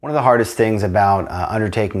One of the hardest things about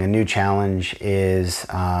undertaking a new challenge is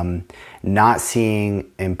not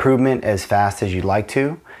seeing improvement as fast as you'd like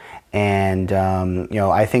to. And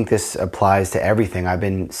I think this applies to everything. I've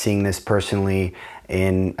been seeing this personally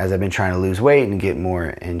as I've been trying to lose weight and get more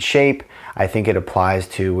in shape. I think it applies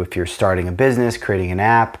to if you're starting a business, creating an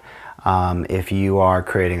app, if you are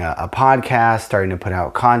creating a podcast, starting to put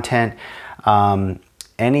out content.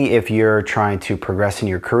 If you're trying to progress in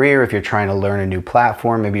your career, if you're trying to learn a new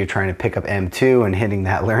platform, maybe you're trying to pick up M2 and hitting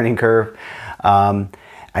that learning curve.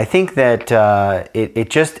 I think that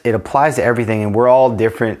it applies to everything, and we're all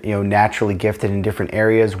different, naturally gifted in different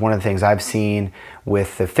areas. One of the things I've seen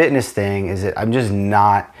with the fitness thing is that I'm just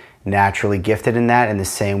not naturally gifted in that in the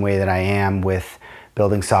same way that I am with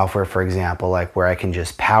building software, for example, like where I can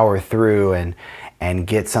just power through and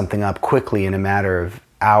get something up quickly in a matter of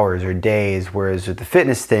hours or days. Whereas with the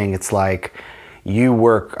fitness thing, it's like I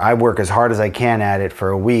work as hard as I can at it for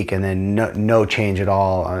a week and then no change at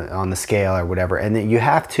all on the scale or whatever. And then you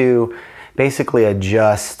have to basically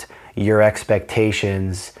adjust your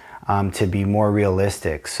expectations to be more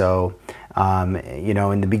realistic. So,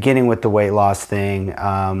 in the beginning with the weight loss thing,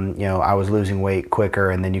 I was losing weight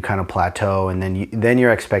quicker, and then you kind of plateau, and then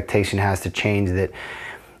your expectation has to change that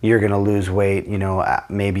you're going to lose weight,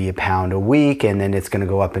 maybe a pound a week, and then it's going to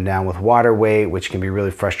go up and down with water weight, which can be really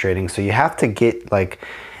frustrating. So you have to get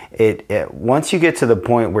once you get to the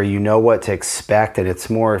point where you know what to expect and it's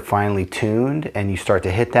more finely tuned and you start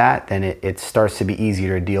to hit that, then it starts to be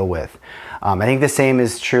easier to deal with. I think the same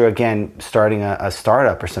is true, again, starting a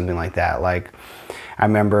startup or something like that. Like, I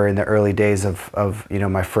remember in the early days of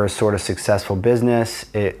my first sort of successful business,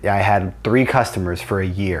 I had 3 customers for a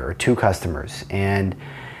year, or 2 customers, and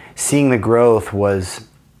seeing the growth was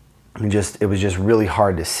just really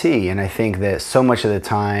hard to see. And I think that so much of the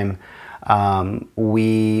time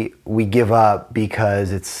we give up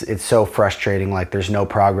because it's so frustrating, like there's no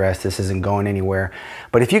progress, this isn't going anywhere.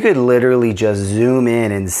 But if you could literally just zoom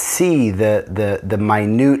in and see the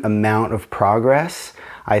minute amount of progress,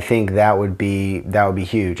 I think that would be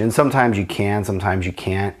huge. And sometimes you can, sometimes you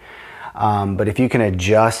can't. But if you can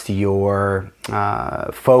adjust your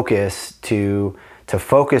focus to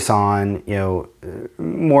focus on,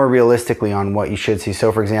 more realistically on what you should see.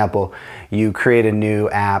 So for example, you create a new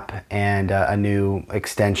app and a new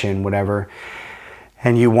extension, whatever,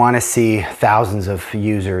 and you want to see thousands of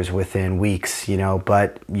users within weeks,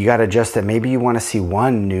 but you got to adjust that. Maybe you want to see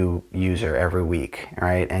 1 new user every week,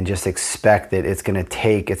 right? And just expect that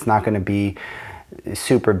it's not going to be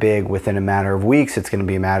super big within a matter of weeks. It's going to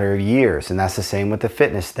be a matter of years. And that's the same with the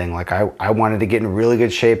fitness thing. Like I wanted to get in really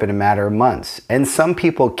good shape in a matter of months. And some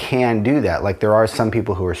people can do that. Like there are some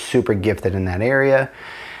people who are super gifted in that area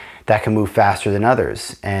that can move faster than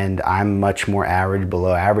others. And I'm much more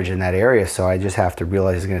below average in that area. So I just have to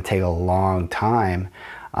realize it's going to take a long time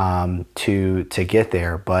to get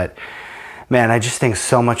there. But man, I just think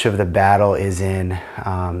so much of the battle is in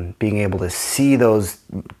being able to see those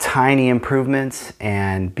tiny improvements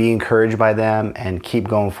and be encouraged by them and keep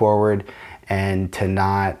going forward, and to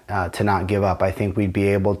not give up. I think we'd be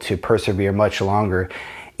able to persevere much longer,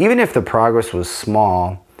 even if the progress was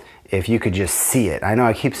small, if you could just see it. I know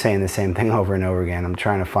I keep saying the same thing over and over again. I'm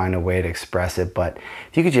trying to find a way to express it, but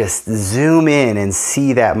if you could just zoom in and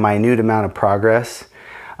see that minute amount of progress,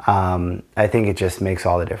 I think it just makes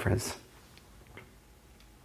all the difference.